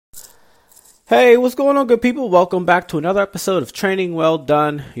Hey, what's going on, good people? Welcome back to another episode of Training Well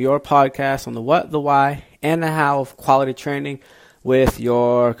Done, your podcast on the what, the why, and the how of quality training with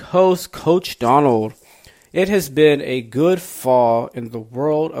your host, Coach Donald. It has been a good fall in the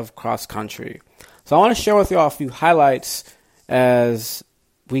world of cross country. So I want to share with you all a few highlights as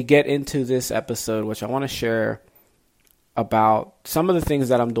we get into this episode, which I want to share about some of the things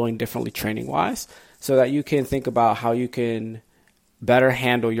that I'm doing differently training-wise so that you can think about how you can better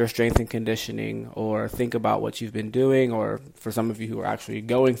handle your strength and conditioning, or think about what you've been doing, or for some of you who are actually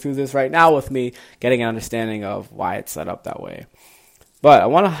going through this right now with me, getting an understanding of why it's set up that way. But I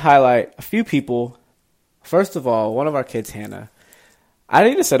want to highlight a few people. First of all, one of our kids, Hannah. I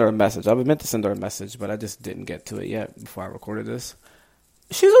need to send her a message. I've been meant to send her a message, but I just didn't get to it yet before I recorded this.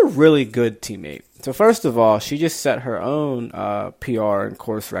 She's a really good teammate. So first of all, she just set her own PR and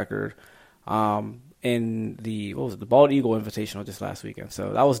course record in the Bald Eagle Invitational just last weekend.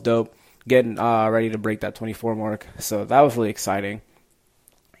 So that was dope. Getting ready to break that 24 mark. So that was really exciting.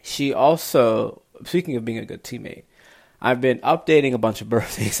 She also, speaking of being a good teammate, I've been updating a bunch of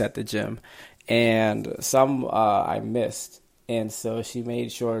birthdays at the gym, and some I missed. And so she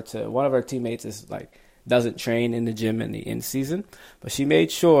made sure to, one of her teammates doesn't train in the gym in the in season, but she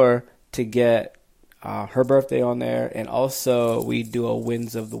made sure to get her birthday on there. And also we do a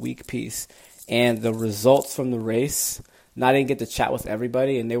wins of the week piece. And the results from the race, and I didn't get to chat with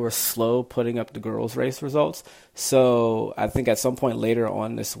everybody, and they were slow putting up the girls' race results. So I think at some point later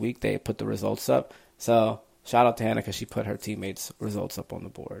on this week, they put the results up. So shout out to Hannah because she put her teammates' results up on the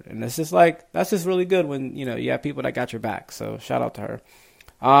board. And it's just that's just really good when, you have people that got your back. So shout out to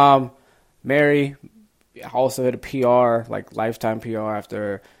her. Mary also hit a PR, lifetime PR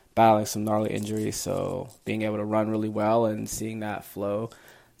after battling some gnarly injuries. So being able to run really well and seeing that flow,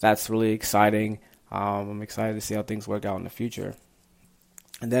 that's really exciting. I'm excited to see how things work out in the future.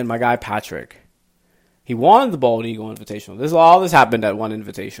 And then my guy, Patrick. He won the Bald Eagle Invitational. All this happened at one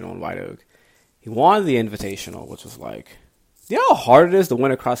Invitational in White Oak. He won the Invitational, which was you know how hard it is to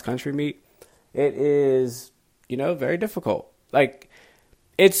win a cross-country meet? It is, very difficult.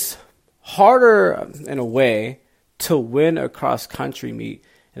 It's harder in a way to win a cross-country meet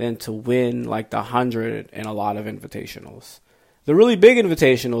than to win, the 100 in a lot of Invitationals. The really big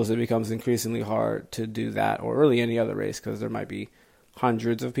invitationals, it becomes increasingly hard to do that, or really any other race, because there might be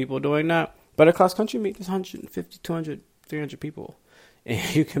hundreds of people doing that. But a cross-country meet, there's 150, 200, 300 people.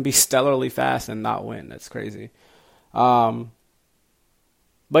 And you can be stellarly fast and not win. That's crazy. But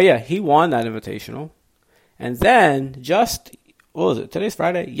yeah, he won that invitational. And then today's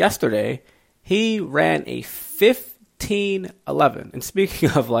Friday? Yesterday, he ran a 15:11. And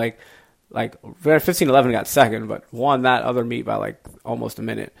speaking of ran 15:11, got second, but won that other meet by almost a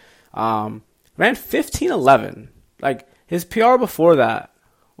minute. Ran 15:11. His PR before that,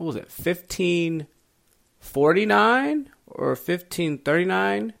 what was it? 15:49 or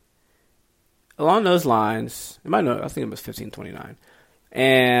 15:39? Along those lines. I think it was 15:29.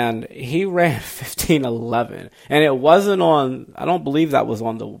 And he ran 15:11. And it wasn't I don't believe that was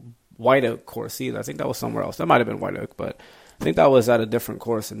on the White Oak course either. I think that was somewhere else. That might have been White Oak, but I think that was at a different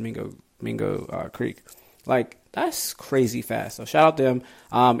course in Mingo Creek. That's crazy fast. So shout out to him.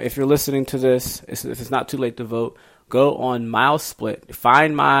 If you're listening to this, if it's not too late to vote, go on MileSplit.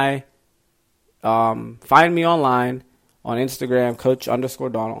 Find me online on Instagram,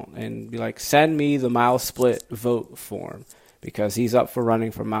 Coach_Donald, and be send me the MileSplit vote form, because he's up for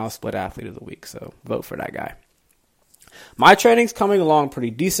running for MileSplit Athlete of the Week. So vote for that guy. My training's coming along pretty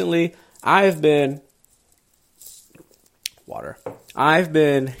decently. I've been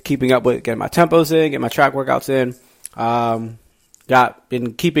keeping up with getting my tempos in, getting my track workouts in.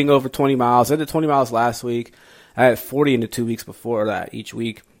 Been keeping over 20 miles. I did 20 miles last week. I had 40 in the 2 weeks before that each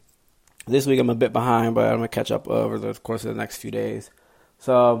week. This week I'm a bit behind, but I'm going to catch up over the course of the next few days.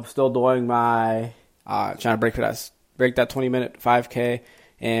 So I'm still doing my, trying to break that 20-minute 5K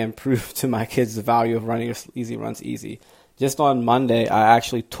and prove to my kids the value of running easy runs easy. Just on Monday, I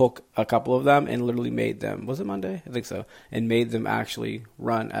actually took a couple of them and literally made them. Was it Monday? I think so. And made them actually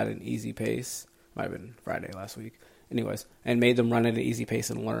run at an easy pace. Might have been Friday last week. Anyways, and made them run at an easy pace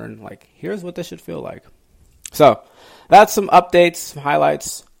and learn, here's what this should feel like. So that's some updates, some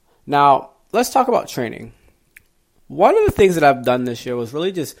highlights. Now, let's talk about training. One of the things that I've done this year was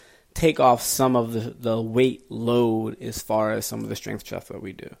really just take off some of the weight load as far as some of the strength stuff that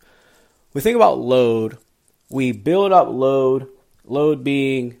we do. We think about load. We build up load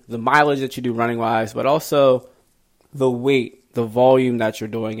being the mileage that you do running-wise, but also the weight, the volume that you're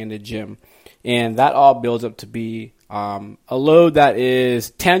doing in the gym. And that all builds up to be a load that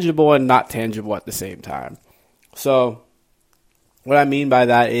is tangible and not tangible at the same time. So What I mean by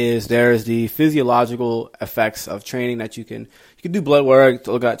that is there's the physiological effects of training that you can do blood work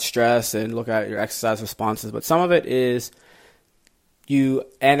to look at stress and look at your exercise responses, but some of it is you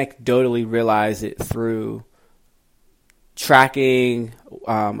anecdotally realize it through tracking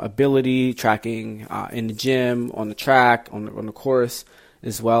ability, tracking in the gym, on the track, on the course,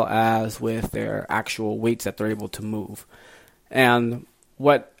 as well as with their actual weights that they're able to move. And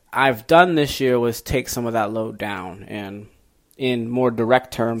what I've done this year was take some of that load down. And in more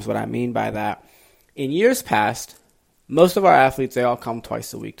direct terms, what I mean by that, in years past, most of our athletes, they all come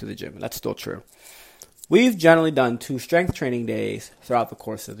twice a week to the gym. That's still true. We've generally done 2 strength training days throughout the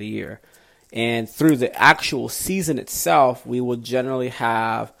course of the year. And through the actual season itself, we will generally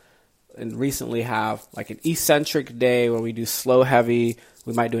have, and recently have, like an eccentric day where we do slow heavy.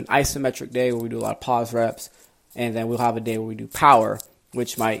 We might do an isometric day where we do a lot of pause reps. And then we'll have a day where we do power,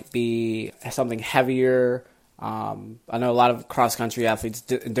 which might be something heavier. I know a lot of cross-country athletes,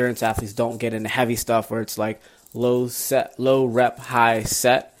 endurance athletes, don't get into heavy stuff where it's like low rep, high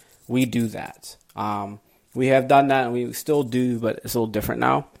set. We do that. We have done that, and we still do, but it's a little different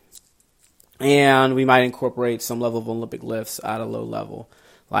now. And we might incorporate some level of Olympic lifts at a low level,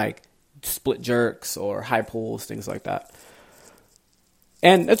 like split jerks or high pulls, things like that.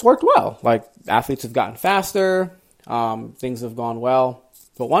 And it's worked well. Like, athletes have gotten faster. Things have gone well.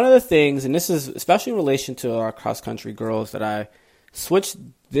 But one of the things, and this is especially in relation to our cross-country girls that I switched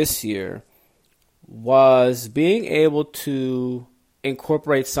this year, was being able to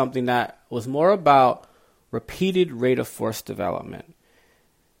incorporate something that was more about repeated rate of force development.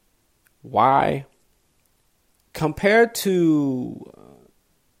 Why? Compared to,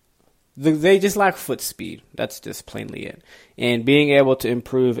 they just lack foot speed. That's just plainly it. And being able to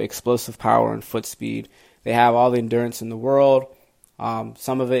improve explosive power and foot speed, they have all the endurance in the world.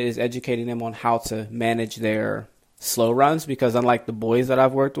 Some of it is educating them on how to manage their slow runs, because unlike the boys that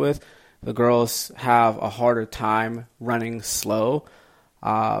I've worked with, the girls have a harder time running slow.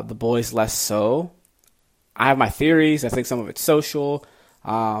 The boys less so. I have my theories. I think some of it's social.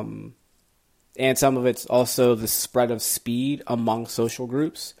 And some of it's also the spread of speed among social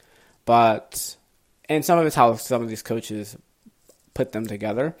groups. And some of it's how some of these coaches put them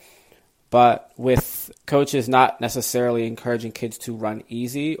together. But with coaches not necessarily encouraging kids to run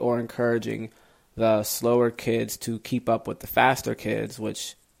easy or encouraging the slower kids to keep up with the faster kids,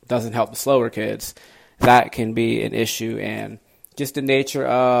 which doesn't help the slower kids, that can be an issue. And just the nature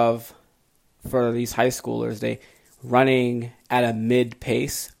of, for these high schoolers, they running at a mid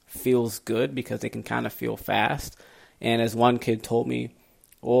pace feels good because they can kind of feel fast. And as one kid told me,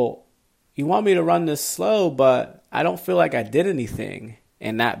 well, you want me to run this slow, but I don't feel like I did anything.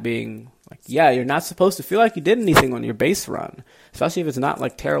 And that being like, yeah, you're not supposed to feel like you did anything on your base run, especially if it's not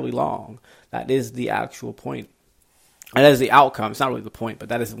like terribly long. That is the actual point. And that is the outcome. It's not really the point, but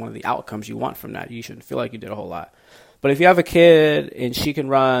that is one of the outcomes you want from that. You shouldn't feel like you did a whole lot. But if you have a kid and she can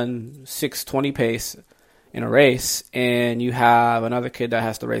run 6:20 pace in a race, and you have another kid that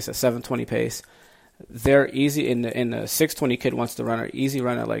has to race at 7:20 pace, they're easy. In the 6:20 kid wants to run an easy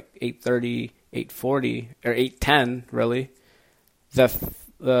run at like 8:30, 8:40, or 8:10 really.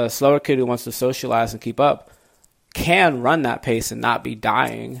 The slower kid who wants to socialize and keep up can run that pace and not be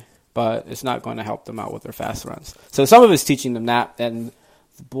dying, but it's not going to help them out with their fast runs. So some of it's teaching them that, and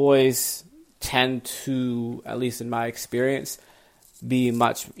the boys tend to, at least in my experience, be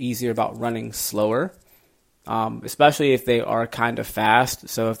much easier about running slower, especially if they are kind of fast.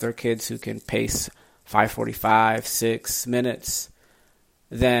 So if they're kids who can pace 5:45, 6 minutes,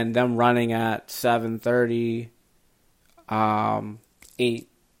 then them running at 7:30, 8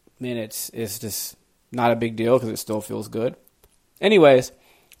 minutes is just not a big deal because it still feels good. Anyways,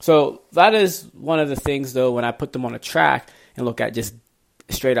 so that is one of the things, though, when I put them on a track and look at just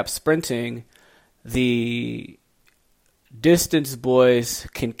straight up sprinting, the distance boys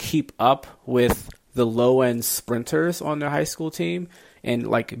can keep up with the low end sprinters on their high school team and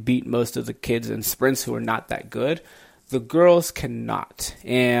like beat most of the kids in sprints who are not that good. The girls cannot.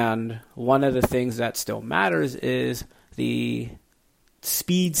 And one of the things that still matters is the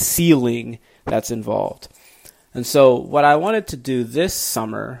speed ceiling that's involved. And so what I wanted to do this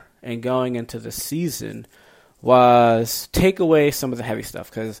summer and going into the season was take away some of the heavy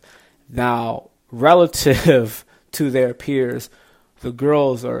stuff, because now relative to their peers, the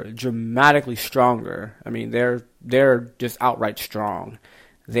girls are dramatically stronger. I mean, they're just outright strong.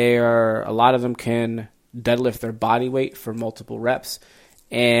 A lot of them can deadlift their body weight for multiple reps,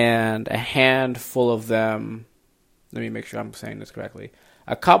 and a handful of them, let me make sure I'm saying this correctly,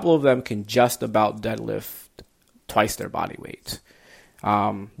 a couple of them can just about deadlift twice their body weight.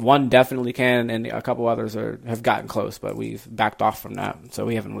 One definitely can, and a couple others have gotten close, but we've backed off from that, so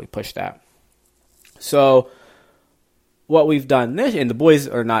we haven't really pushed that. So what we've done this, and the boys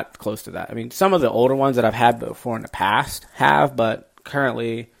are not close to that. I mean, some of the older ones that I've had before in the past have, but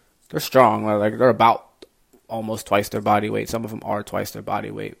currently they're strong. Like they're about almost twice their body weight. Some of them are twice their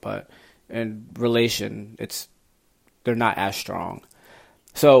body weight, but in relation, they're not as strong.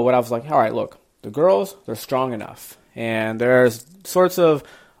 So what I was like, all right, look, the girls, they're strong enough. And there's sorts of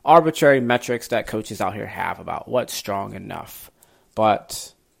arbitrary metrics that coaches out here have about what's strong enough.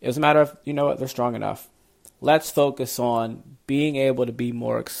 But it doesn't matter if, you know what, they're strong enough. Let's focus on being able to be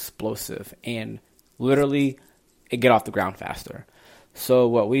more explosive and literally get off the ground faster. So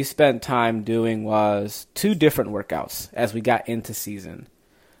what we spent time doing was 2 different workouts as we got into season.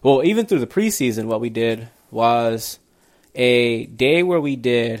 Well, even through the preseason, what we did was a day where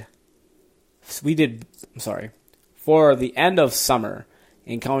for the end of summer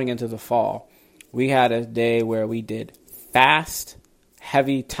and coming into the fall, we had a day where we did fast,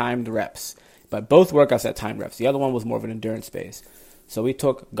 heavy timed reps. But both workouts had timed reps. The other one was more of an endurance base. So we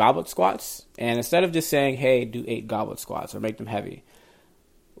took goblet squats, and instead of just saying, hey, do 8 goblet squats or make them heavy,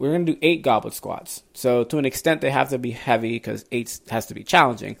 we're going to do 8 goblet squats. So to an extent, they have to be heavy because 8 has to be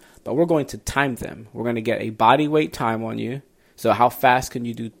challenging, but we're going to time them. We're going to get a body weight time on you. So how fast can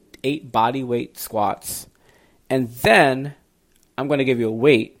you do 8 body weight squats? And then I'm going to give you a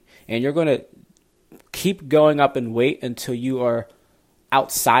weight, and you're going to keep going up in weight until you are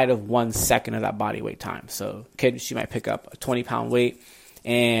outside of 1 second of that body weight time. So she might pick up a 20-pound weight,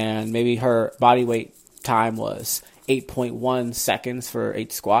 and maybe her body weight time was 8.1 seconds for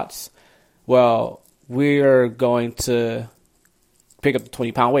 8 squats. Well, we're going to pick up the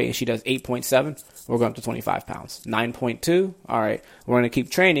 20-pound weight, and she does 8.7. We're going up to 25 pounds. 9.2. All right, we're going to keep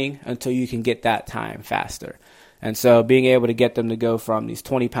training until you can get that time faster. And so being able to get them to go from these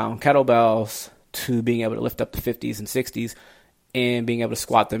 20-pound kettlebells to being able to lift up to 50s and 60s and being able to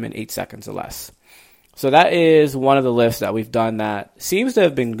squat them in 8 seconds or less. So that is one of the lifts that we've done that seems to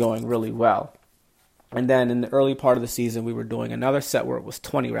have been going really well. And then in the early part of the season, we were doing another set where it was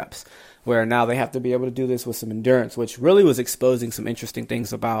 20 reps, where now they have to be able to do this with some endurance, which really was exposing some interesting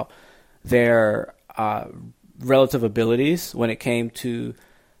things about their relative abilities when it came to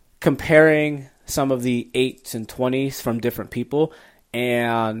comparing some of the 8s and 20s from different people,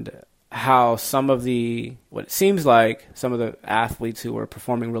 and how some of what it seems like some of the athletes who are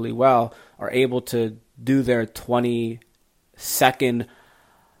performing really well are able to do their 20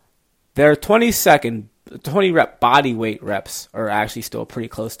 rep body weight reps are actually still pretty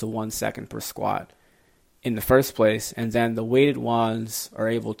close to 1 second per squat in the first place. And then the weighted ones are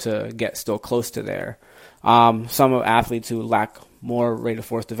able to get still close to there. Some of athletes who lack more rate of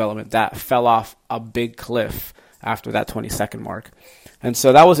force development, that fell off a big cliff after that 20-second mark. And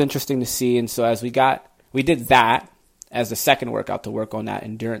so that was interesting to see. And so as we did that as the second workout to work on that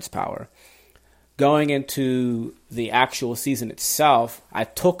endurance power. Going into the actual season itself, I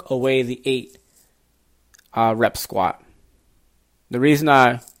took away the 8 rep squat.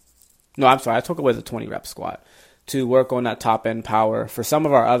 I took away the 20 rep squat to work on that top end power. For some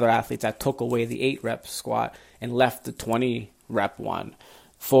of our other athletes, I took away the 8 rep squat and left the 20 rep one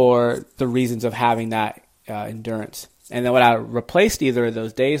for the reasons of having that endurance. And then what I replaced either of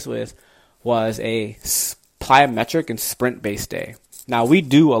those days with was a plyometric and sprint based day. Now we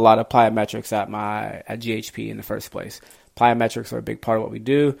do a lot of plyometrics at GHP in the first place. Plyometrics are a big part of what we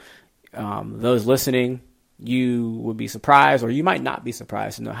do. Those listening, you would be surprised, or you might not be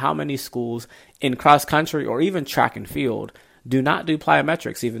surprised to know how many schools in cross country or even track and field do not do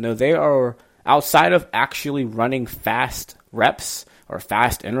plyometrics, even though they are outside of actually running fast reps or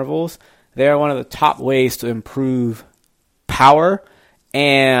fast intervals. They are one of the top ways to improve power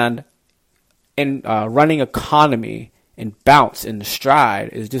and running economy and bounce in the stride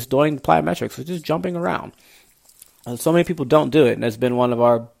is just doing plyometrics, so just jumping around. And so many people don't do it, and it's been one of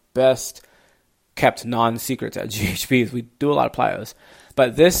our best kept non-secrets at GHP is we do a lot of plyos.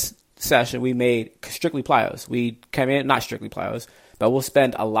 But this session we made strictly plyos. We came in, not strictly plyos, but we'll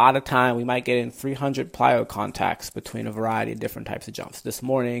spend a lot of time. We might get in 300 plyo contacts between a variety of different types of jumps. This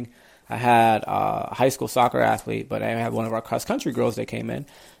morning I had a high school soccer athlete, but I had one of our cross-country girls that came in,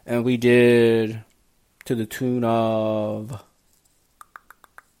 and we did to the tune of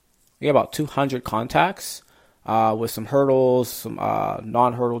about 200 contacts with some hurdles, some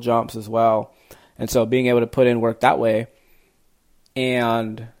non-hurdle jumps as well. And so being able to put in work that way,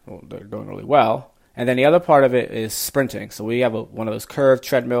 and they're doing really well. And then the other part of it is sprinting. So we have one of those curved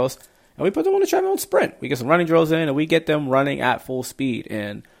treadmills, and we put them on the treadmill and sprint. We get some running drills in, and we get them running at full speed.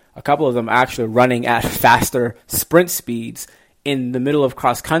 And a couple of them actually running at faster sprint speeds in the middle of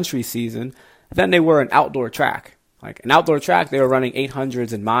cross country season than they were in outdoor track. Like an outdoor track, they were running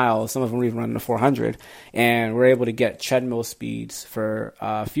 800s and miles. Some of them were even running a 400. And we're able to get treadmill speeds for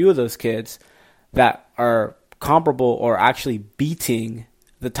a few of those kids that are comparable or actually beating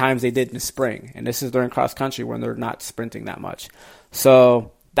the times they did in the spring. And this is during cross country when they're not sprinting that much.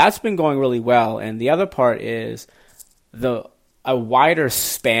 So that's been going really well. And the other part is a wider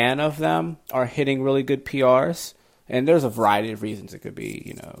span of them are hitting really good PRs. And there's a variety of reasons. It could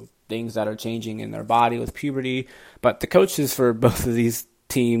be, things that are changing in their body with puberty. But the coaches for both of these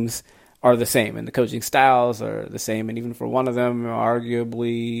teams are the same. And the coaching styles are the same. And even for one of them,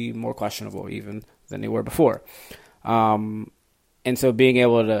 arguably more questionable even than they were before. And so being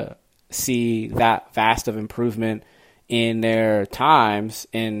able to see that vast of improvement in their times,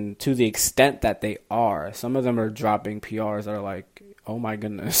 and to the extent that they are, some of them are dropping PRs that are like, oh my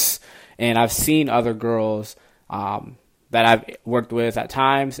goodness. And I've seen other girls that I've worked with at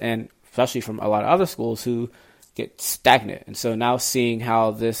times, and especially from a lot of other schools, who get stagnant. And so now seeing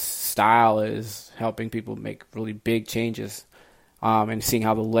how this style is helping people make really big changes, and seeing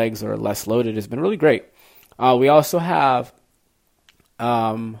how the legs are less loaded has been really great. We also have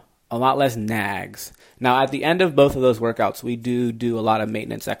a lot less nags. Now, at the end of both of those workouts, we do a lot of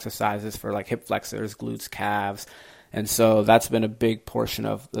maintenance exercises for like hip flexors, glutes, calves. And so that's been a big portion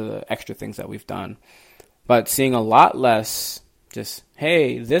of the extra things that we've done. But seeing a lot less just,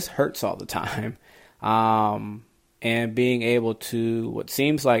 hey, this hurts all the time. And being able to, what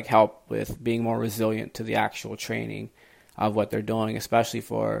seems like, help with being more resilient to the actual training of what they're doing, especially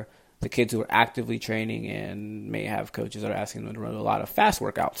for the kids who are actively training and may have coaches that are asking them to run a lot of fast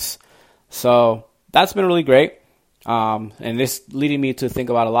workouts. So that's been really great. And this leading me to think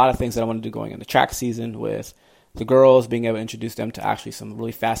about a lot of things that I want to do going into track season with the girls, being able to introduce them to actually some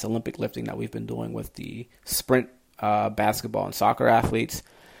really fast Olympic lifting that we've been doing with the sprint basketball and soccer athletes.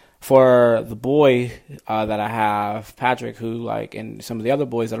 For the boy that I have, Patrick, who and some of the other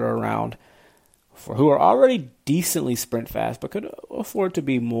boys that are around, who are already decently sprint fast but could afford to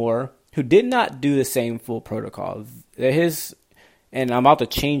be more, who did not do the same full protocol. And I'm about to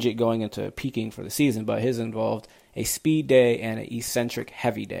change it going into peaking for the season, but his involved a speed day and an eccentric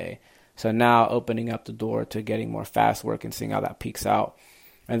heavy day. So now opening up the door to getting more fast work and seeing how that peaks out.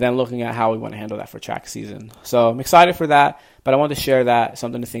 And then looking at how we want to handle that for track season. So I'm excited for that, but I want to share that,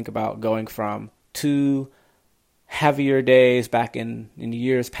 something to think about, going from 2 heavier days back in the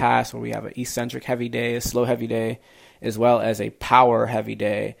years past where we have an eccentric heavy day, a slow heavy day, as well as a power heavy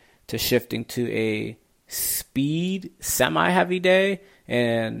day, to shifting to a speed semi-heavy day.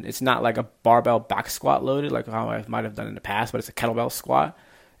 And it's not like a barbell back squat loaded like how I might have done in the past, but it's a kettlebell squat.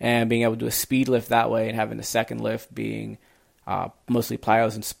 And being able to do a speed lift that way, and having the second lift being mostly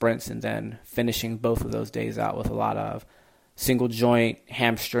plyos and sprints, and then finishing both of those days out with a lot of single joint,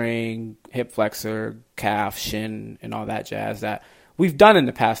 hamstring, hip flexor, calf, shin, and all that jazz that we've done in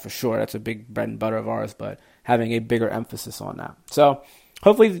the past for sure. That's a big bread and butter of ours, but having a bigger emphasis on that. So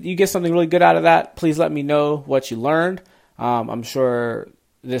hopefully you get something really good out of that. Please let me know what you learned. I'm sure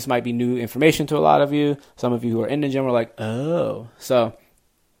this might be new information to a lot of you. Some of you who are in the gym are like, oh. So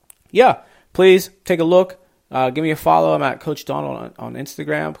yeah, please take a look. Give me a follow. I'm at Coach Donald on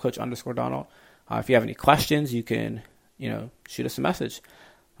Instagram, Coach_Donald. If you have any questions, you can, shoot us a message.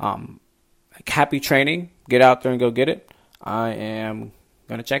 Happy training. Get out there and go get it. I am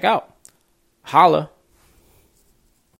going to check out. Holla.